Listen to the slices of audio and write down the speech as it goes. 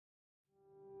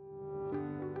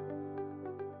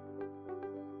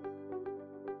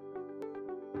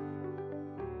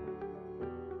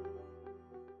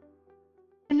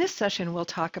this session, we'll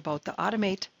talk about the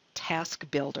Automate Task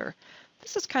Builder.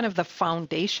 This is kind of the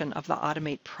foundation of the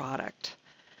Automate product.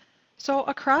 So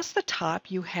across the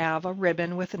top, you have a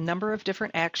ribbon with a number of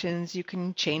different actions. You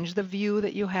can change the view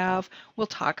that you have. We'll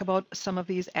talk about some of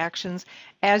these actions.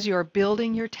 As you're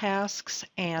building your tasks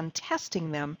and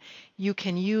testing them, you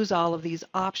can use all of these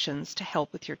options to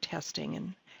help with your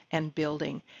testing and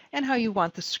building and how you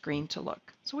want the screen to look.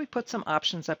 So we put some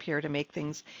options up here to make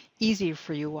things easier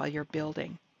for you while you're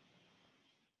building.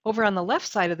 Over on the left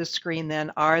side of the screen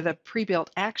then are the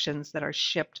pre-built actions that are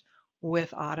shipped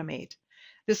with Automate.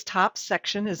 This top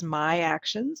section is My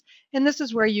Actions, and this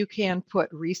is where you can put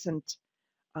recently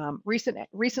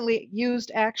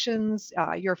used actions,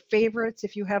 your favorites.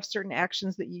 If you have certain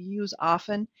actions that you use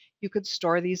often, you could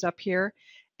store these up here.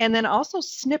 And then also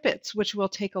snippets, which we'll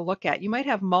take a look at. You might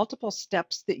have multiple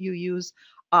steps that you use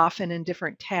often in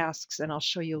different tasks, and I'll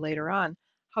show you later on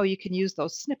how you can use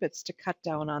those snippets to cut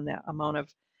down on the amount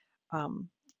of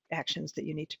actions that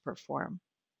you need to perform.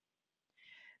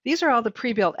 These are all the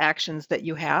pre-built actions that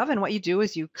you have, and what you do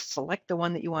is you select the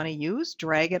one that you want to use,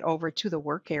 drag it over to the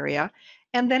work area,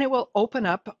 and then it will open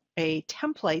up a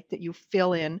template that you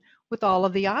fill in with all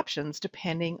of the options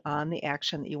depending on the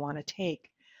action that you want to take.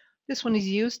 This one is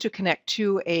used to connect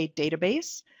to a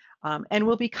database, and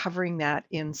we'll be covering that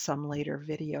in some later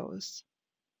videos.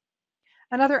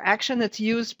 Another action that's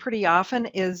used pretty often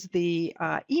is the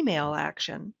email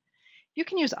action. You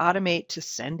can use Automate to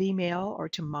send email or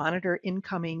to monitor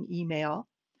incoming email.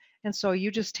 And so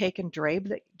you just take and drag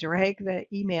the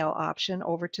email option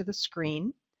over to the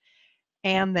screen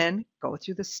and then go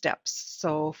through the steps.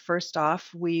 So first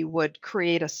off, we would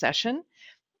create a session,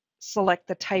 select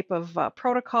the type of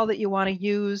protocol that you want to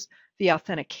use, the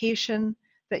authentication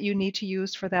that you need to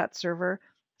use for that server.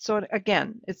 So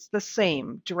again, it's the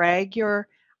same. Drag your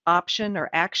option or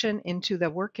action into the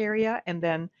work area and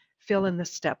then fill in the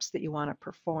steps that you want to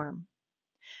perform.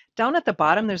 Down at the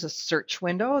bottom, there's a search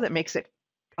window that makes it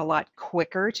a lot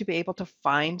quicker to be able to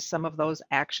find some of those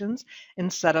actions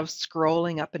instead of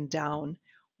scrolling up and down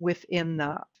within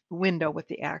the window with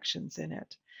the actions in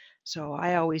it. So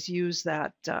I always use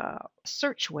that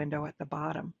search window at the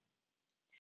bottom.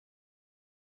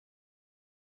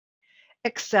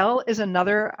 Excel is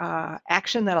another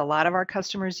action that a lot of our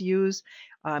customers use.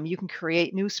 You can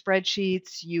create new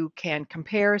spreadsheets, you can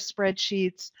compare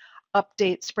spreadsheets,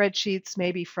 update spreadsheets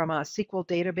maybe from a SQL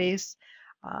database,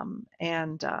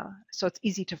 so it's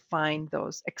easy to find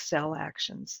those Excel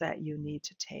actions that you need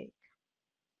to take.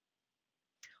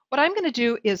 What I'm going to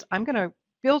do is I'm going to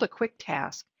build a quick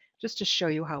task just to show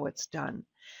you how it's done.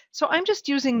 So I'm just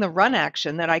using the run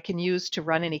action that I can use to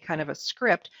run any kind of a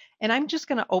script, and I'm just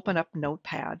going to open up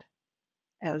Notepad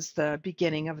as the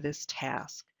beginning of this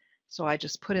task. So I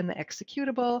just put in the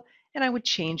executable, and I would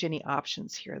change any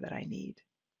options here that I need.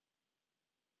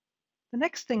 The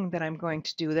next thing that I'm going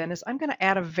to do then is I'm going to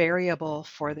add a variable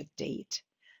for the date.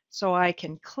 So I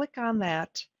can click on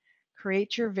that,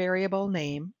 create your variable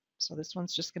name. So this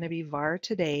one's just going to be var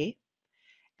today.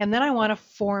 And then I want to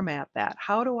format that.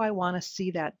 How do I want to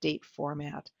see that date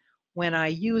format when I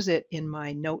use it in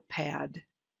my Notepad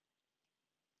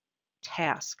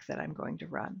task that I'm going to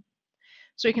run?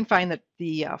 So you can find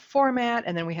the format,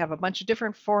 and then we have a bunch of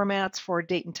different formats for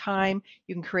date and time.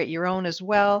 You can create your own as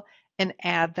well and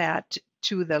add that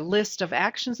to the list of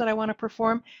actions that I want to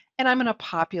perform. And I'm going to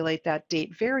populate that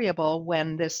date variable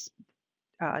when this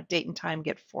date and time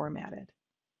get formatted.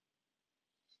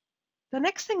 The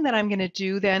next thing that I'm going to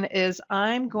do then is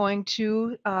I'm going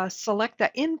to select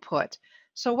the input.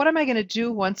 So what am I going to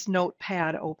do once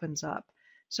Notepad opens up?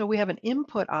 So we have an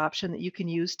input option that you can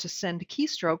use to send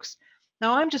keystrokes.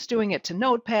 Now I'm just doing it to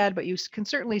Notepad, but you can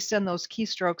certainly send those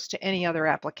keystrokes to any other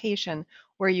application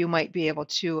where you might be able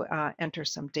to enter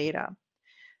some data.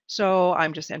 So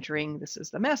I'm just entering this is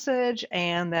the message,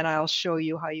 and then I'll show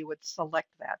you how you would select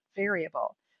that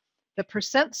variable. The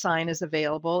percent sign is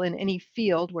available in any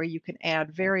field where you can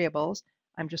add variables.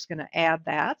 I'm just going to add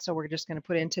that, so we're just going to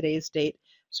put in today's date.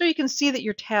 So you can see that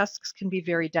your tasks can be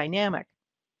very dynamic.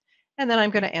 And then I'm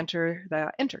going to enter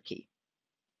the Enter key.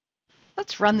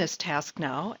 Let's run this task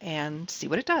now and see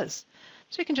what it does.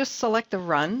 So you can just select the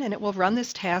run, and it will run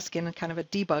this task in kind of a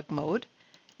debug mode.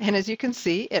 And as you can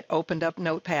see, it opened up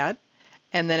Notepad,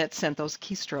 and then it sent those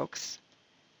keystrokes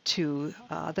to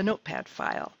the Notepad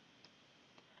file.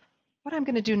 What I'm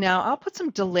going to do now, I'll put some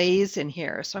delays in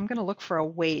here. So I'm going to look for a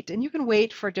wait, and you can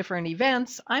wait for different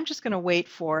events. I'm just going to wait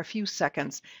for a few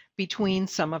seconds between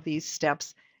some of these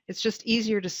steps. It's just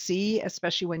easier to see,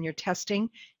 especially when you're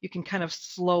testing. You can kind of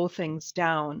slow things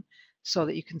down so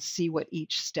that you can see what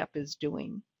each step is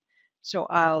doing. So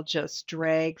I'll just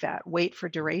drag that wait for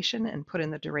duration and put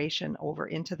in the duration over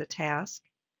into the task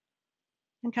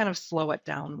and kind of slow it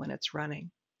down when it's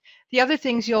running. The other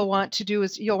things you'll want to do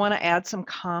is you'll want to add some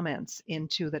comments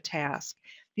into the task.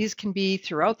 These can be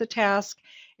throughout the task.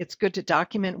 It's good to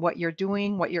document what you're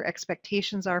doing, what your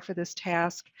expectations are for this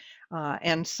task,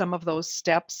 and some of those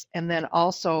steps. And then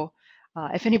also,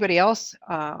 if anybody else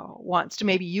wants to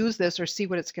maybe use this or see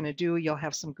what it's going to do, you'll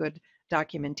have some good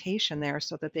documentation there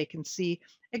so that they can see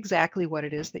exactly what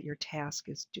it is that your task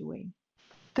is doing.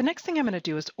 The next thing I'm going to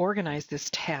do is organize this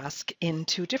task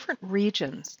into different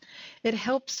regions. It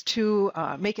helps to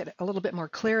make it a little bit more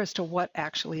clear as to what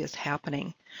actually is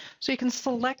happening. So you can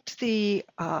select the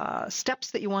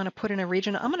steps that you want to put in a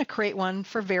region. I'm going to create one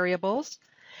for variables.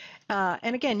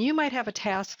 And again, you might have a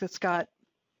task that's got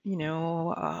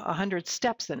 100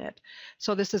 steps in it.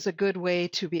 So this is a good way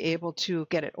to be able to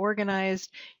get it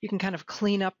organized. You can kind of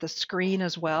clean up the screen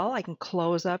as well. I can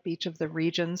close up each of the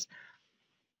regions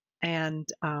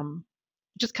and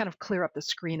just kind of clear up the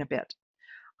screen a bit.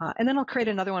 And then I'll create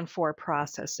another one for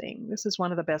processing. This is one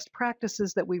of the best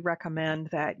practices that we recommend,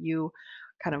 that you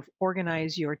kind of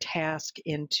organize your task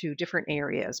into different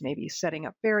areas, maybe setting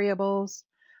up variables.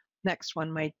 Next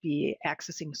one might be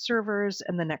accessing servers,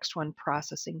 and the next one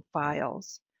processing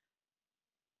files.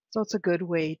 So it's a good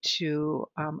way to,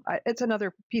 it's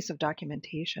another piece of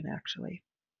documentation actually.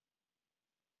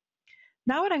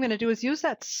 Now what I'm going to do is use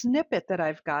that snippet that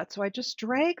I've got. So I just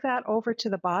drag that over to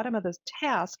the bottom of the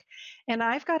task, and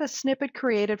I've got a snippet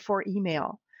created for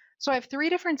email. So I have 3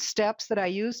 different steps that I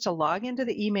use to log into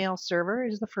the email server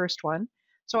is the first one.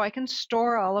 So I can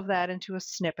store all of that into a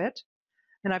snippet,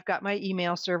 and I've got my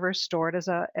email server stored as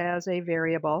a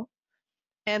variable.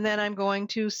 And then I'm going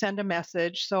to send a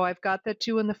message. So I've got the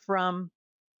to and the from.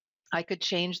 I could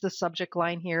change the subject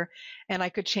line here, and I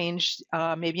could change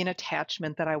maybe an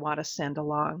attachment that I want to send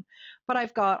along. But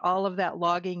I've got all of that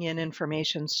logging in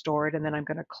information stored, and then I'm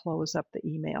going to close up the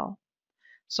email.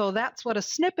 So that's what a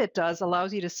snippet does,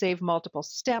 allows you to save multiple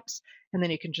steps, and then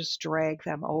you can just drag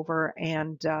them over,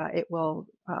 and it will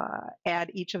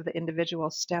add each of the individual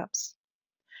steps.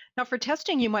 Now for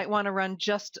testing, you might want to run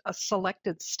just a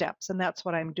selected steps, and that's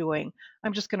what I'm doing.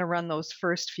 I'm just going to run those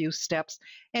first few steps.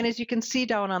 And as you can see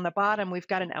down on the bottom, we've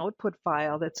got an output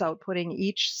file that's outputting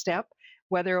each step,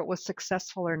 whether it was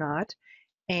successful or not,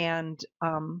 and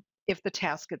if the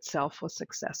task itself was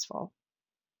successful.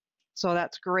 So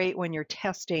that's great when you're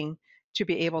testing to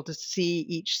be able to see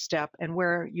each step and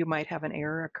where you might have an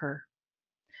error occur.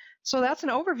 So that's an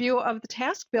overview of the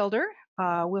Task Builder.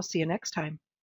 We'll see you next time.